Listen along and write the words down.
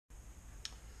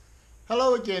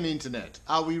Hello again, Internet.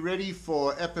 Are we ready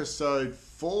for episode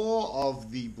 4 of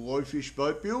the Blowfish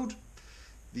boat build?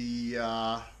 The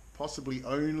possibly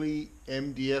only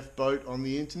MDF boat on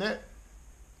the Internet?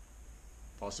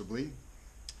 Possibly.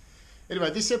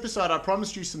 Anyway, this episode I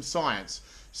promised you some science.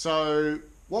 So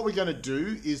what we're going to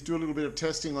do is do a little bit of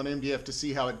testing on MDF to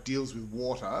see how it deals with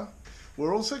water.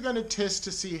 We're also going to test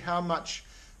to see how much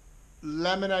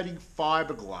laminating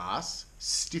fiberglass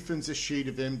stiffens a sheet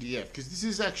of MDF, because this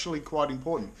is actually quite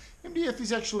important. MDF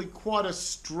is actually quite a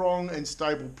strong and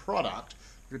stable product.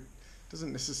 It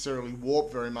doesn't necessarily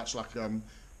warp very much like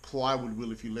plywood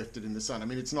will if you left it in the sun. I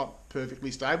mean, it's not perfectly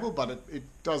stable, but it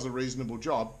does a reasonable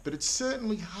job. But it's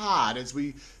certainly hard, as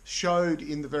we showed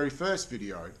in the very first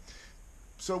video.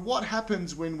 So what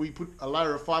happens when we put a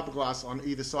layer of fiberglass on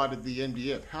either side of the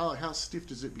MDF? How stiff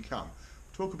does it become?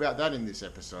 We'll talk about that in this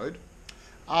episode.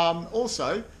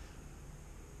 Also,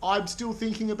 I'm still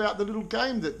thinking about the little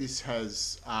game that this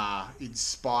has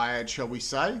inspired, shall we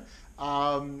say.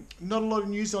 Not a lot of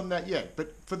news on that yet,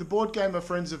 but for the board gamer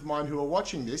friends of mine who are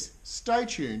watching this, stay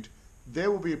tuned. There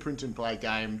will be a print and play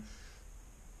game.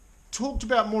 Talked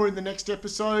about more in the next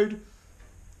episode.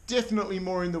 Definitely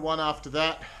more in the one after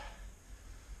that.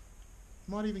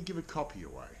 Might even give a copy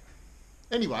away.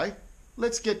 Anyway,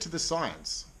 let's get to the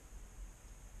science.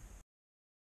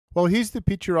 Well, here's the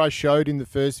picture I showed in the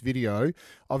first video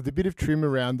of the bit of trim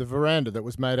around the veranda that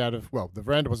was made out of, well, the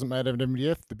veranda wasn't made out of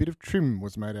MDF, the bit of trim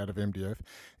was made out of MDF. And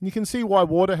you can see why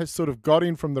water has sort of got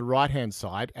in from the right-hand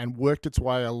side and worked its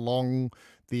way along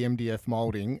the MDF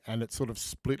moulding, and it's sort of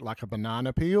split like a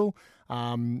banana peel.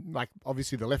 Like,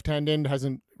 obviously the left-hand end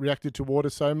hasn't reacted to water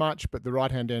so much, but the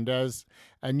right-hand end has.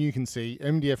 And you can see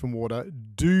MDF and water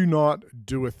do not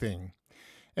do a thing.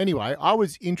 Anyway, I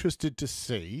was interested to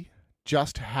see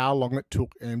just how long it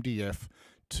took MDF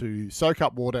to soak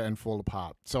up water and fall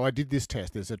apart. So I did this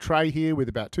test. There's a tray here with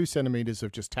about 2 centimeters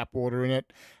of just tap water in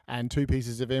it and 2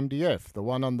 pieces of MDF. The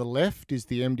one on the left is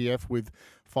the MDF with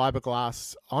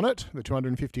fiberglass on it, the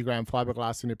 250 gram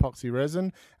fiberglass and epoxy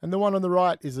resin. And the one on the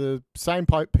right is a same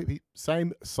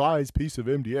size piece of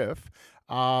MDF,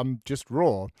 just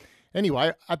raw.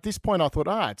 Anyway, at this point I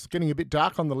thought, it's getting a bit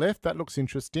dark on the left. That looks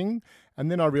interesting. And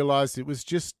then I realized it was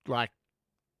just like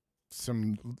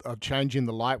some change in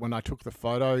the light when I took the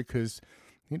photo, because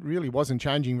it really wasn't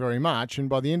changing very much. And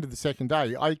by the end of the second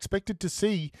day, I expected to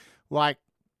see, like,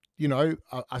 you know,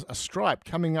 a stripe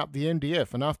coming up the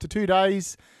MDF. And after 2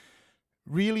 days,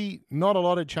 really not a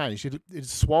lot had changed.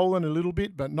 It's swollen a little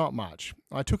bit, but not much.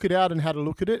 I took it out and had a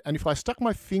look at it, and if I stuck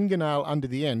my fingernail under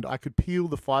the end, I could peel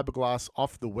the fiberglass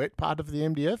off the wet part of the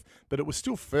MDF, but it was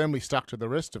still firmly stuck to the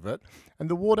rest of it, and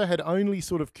the water had only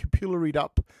sort of capillaried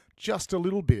up just a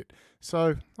little bit.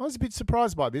 So I was a bit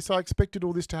surprised by this. I expected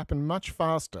all this to happen much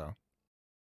faster.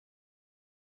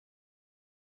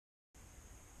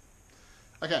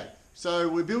 Okay, so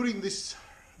we're building this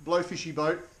blowfishy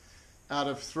boat out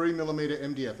of 3mm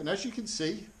MDF. And as you can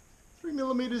see,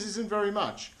 3mm isn't very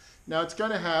much. Now it's going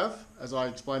to have, as I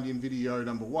explained in video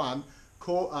number 1,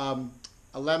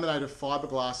 a laminated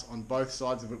fiberglass on both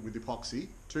sides of it with epoxy,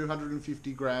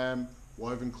 250 gram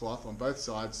woven cloth on both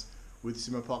sides with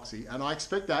some epoxy. And I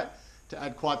expect that to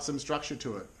add quite some structure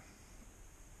to it.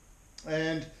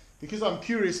 And because I'm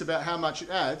curious about how much it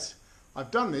adds,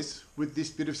 I've done this with this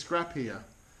bit of scrap here.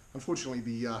 Unfortunately,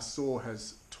 the saw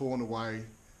has torn away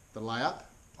the layup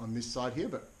on this side here,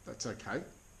 but that's okay.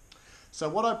 So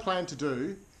what I plan to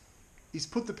do is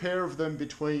put the pair of them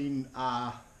between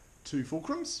 2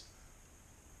 fulcrums,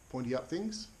 pointy up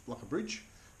things like a bridge,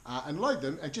 and load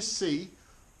them and just see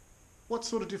what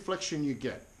sort of deflection you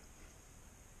get.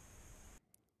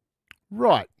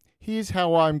 Right, here's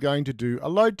how I'm going to do a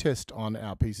load test on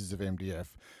our pieces of MDF.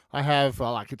 I have,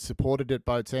 like, it's supported at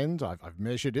both ends. I've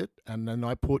measured it, and then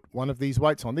I put one of these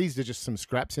weights on. These are just some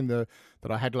scraps that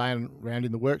I had laying around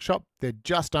in the workshop. They're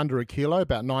just under a kilo,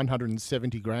 about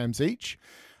 970 grams each.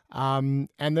 And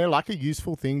they're like a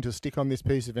useful thing to stick on this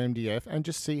piece of MDF and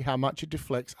just see how much it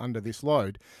deflects under this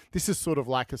load. This is sort of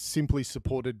like a simply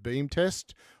supported beam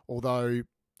test, although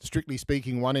strictly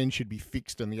speaking, one end should be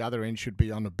fixed and the other end should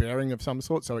be on a bearing of some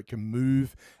sort so it can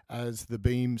move as the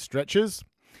beam stretches.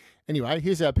 Anyway,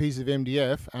 here's our piece of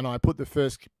MDF, and I put the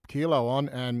first kilo on,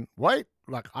 and wait,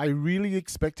 like, I really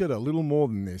expected a little more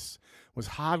than this. It was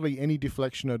hardly any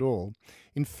deflection at all.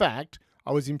 In fact,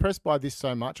 I was impressed by this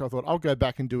so much, I thought I'll go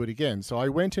back and do it again. So I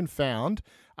went and found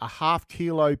a ½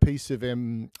 kilo piece of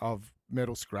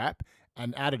metal scrap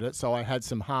and added it, so I had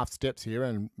some half steps here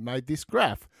and made this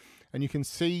graph. And you can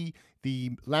see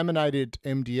the laminated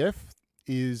MDF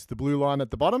is the blue line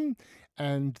at the bottom,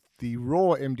 and the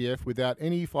raw MDF without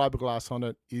any fiberglass on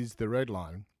it is the red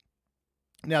line.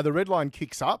 Now, the red line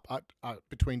kicks up at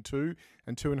between 2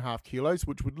 and 2.5 kilos,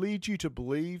 which would lead you to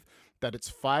believe that it's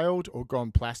failed or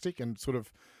gone plastic and sort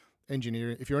of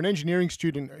engineering. If you're an engineering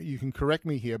student, you can correct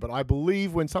me here, but I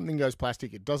believe when something goes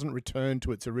plastic, it doesn't return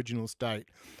to its original state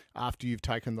after you've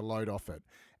taken the load off it.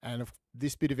 And if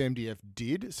this bit of MDF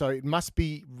did, so it must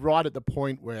be right at the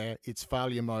point where its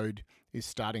failure mode is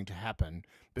starting to happen.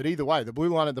 But either way, the blue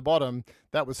line at the bottom,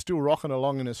 that was still rocking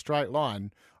along in a straight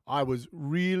line. I was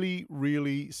really,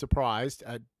 really surprised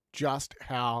at just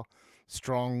how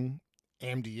strong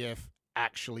MDF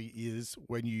actually is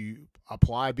when you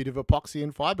apply a bit of epoxy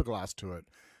and fiberglass to it.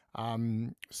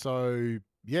 So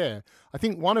yeah, I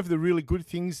think one of the really good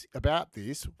things about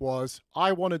this was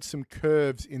I wanted some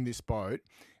curves in this boat,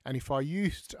 and if I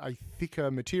used a thicker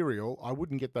material, I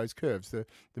wouldn't get those curves. The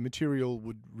material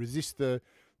would resist the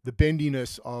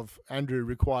bendiness of Andrew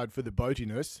required for the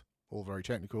boatiness, all very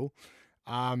technical.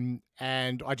 And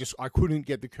I couldn't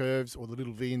get the curves or the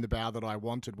little V in the bow that I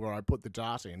wanted where I put the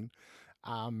dart in.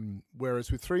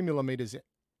 Whereas with 3mm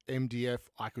MDF,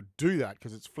 I could do that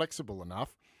because it's flexible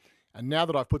enough. And now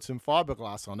that I've put some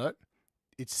fiberglass on it,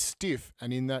 it's stiff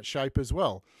and in that shape as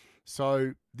well.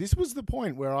 So this was the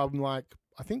point where I'm like,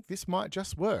 I think this might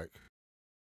just work.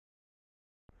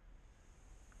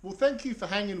 Well, thank you for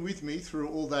hanging with me through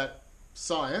all that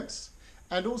science.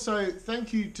 And also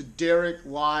thank you to Derek,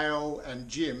 Lyle and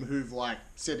Jim who've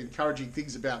said encouraging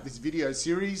things about this video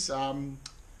series.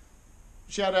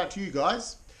 Shout out to you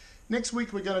guys. Next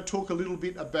week we're going to talk a little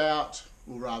bit about,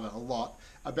 or rather a lot,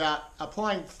 about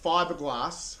applying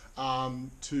fiberglass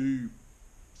to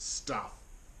stuff.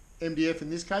 MDF in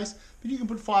this case, but you can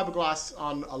put fiberglass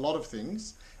on a lot of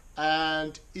things,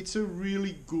 and it's a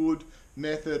really good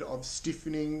method of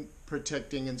stiffening,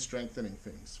 protecting and strengthening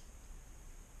things.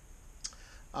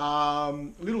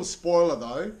 Little spoiler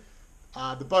though,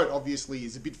 the boat obviously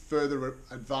is a bit further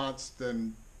advanced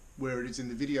than where it is in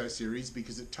the video series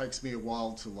because it takes me a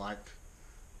while to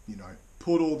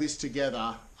put all this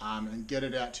together and get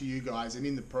it out to you guys, and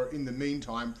in the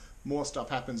meantime more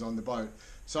stuff happens on the boat.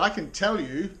 So I can tell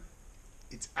you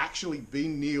it's actually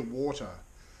been near water.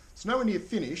 It's nowhere near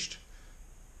finished,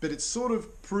 but it's sort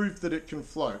of proved that it can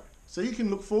float. So you can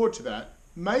look forward to that,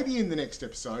 maybe in the next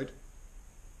episode,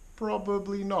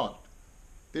 probably not.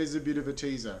 There's a bit of a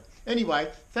teaser. Anyway,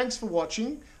 thanks for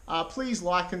watching. Please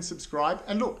like and subscribe.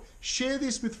 And look, share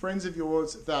this with friends of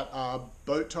yours that are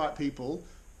boat type people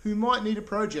who might need a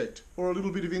project or a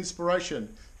little bit of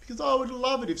inspiration, because I would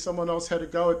love it if someone else had a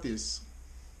go at this.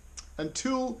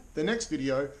 Until the next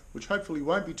video, which hopefully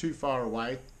won't be too far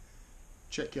away,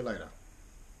 check you later.